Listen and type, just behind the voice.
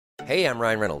Hey, I'm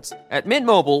Ryan Reynolds. At Mint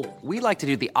Mobile, we like to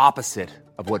do the opposite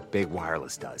of what Big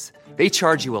Wireless does. They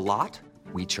charge you a lot,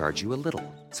 we charge you a little.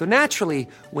 So naturally,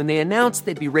 when they announced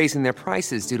they'd be raising their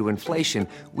prices due to inflation,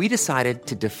 we decided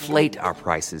to deflate our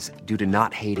prices due to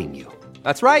not hating you.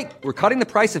 That's right. We're cutting the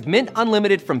price of Mint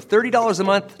Unlimited from $30 a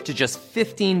month to just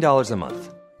 $15 a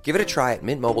month. Give it a try at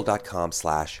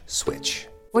mintmobile.com/switch.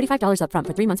 $45 up front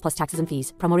for 3 months plus taxes and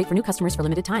fees. Promo rate for new customers for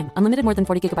limited time. Unlimited more than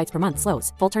 40 gigabytes per month.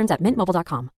 Slows full terms at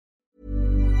mintmobile.com.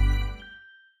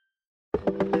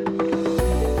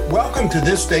 Welcome to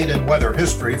This Date in Weather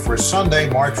History for Sunday,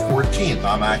 March 14th.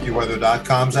 I'm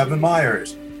AccuWeather.com's Evan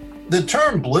Myers. The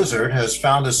term blizzard has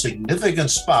found a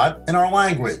significant spot in our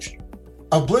language.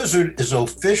 A blizzard is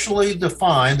officially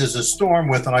defined as a storm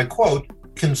with, and I quote,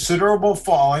 considerable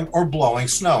falling or blowing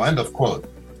snow, end of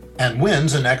quote, and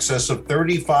winds in excess of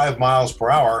 35 miles per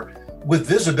hour with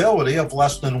visibility of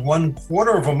less than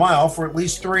 1/4 of a mile for at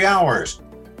least 3 hours.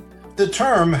 The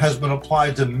term has been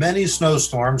applied to many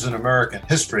snowstorms in American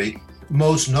history,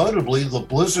 most notably the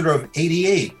blizzard of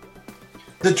 '88.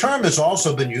 The term has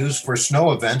also been used for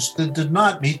snow events that did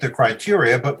not meet the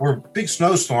criteria but were big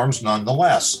snowstorms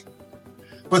nonetheless.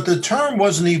 But the term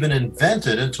wasn't even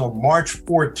invented until March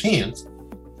 14th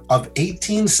of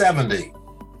 1870.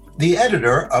 The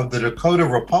editor of the Dakota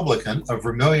Republican of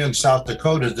Vermillion, South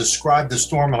Dakota, described the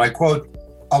storm, and I quote,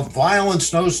 a violent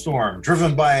snowstorm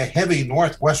driven by a heavy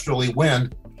northwesterly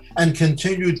wind and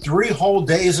continued 3 whole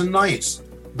days and nights.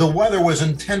 The weather was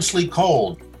intensely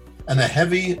cold and a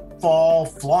heavy fall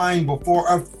flying before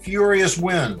a furious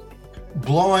wind,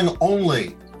 blowing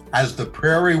only as the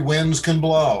prairie winds can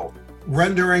blow,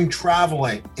 rendering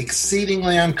traveling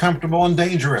exceedingly uncomfortable and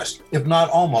dangerous, if not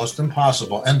almost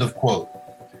impossible, end of quote.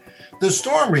 The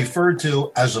storm referred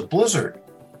to as a blizzard.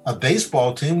 A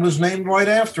baseball team was named right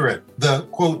after it, the,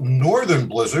 quote, Northern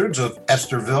Blizzards of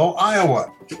Estherville, Iowa.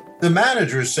 The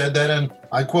manager said that, and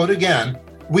I quote again,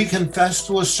 we confess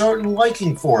to a certain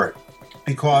liking for it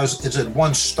because it's at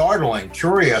once startling,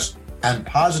 curious, and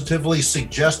positively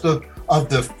suggestive of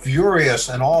the furious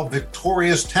and all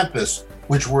victorious tempests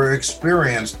which were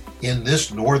experienced in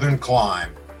this northern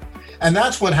clime. And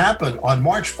that's what happened on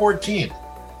March 14th.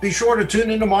 Be sure to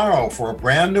tune in tomorrow for a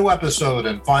brand new episode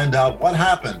and find out what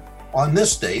happened on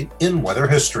this date in weather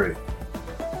history.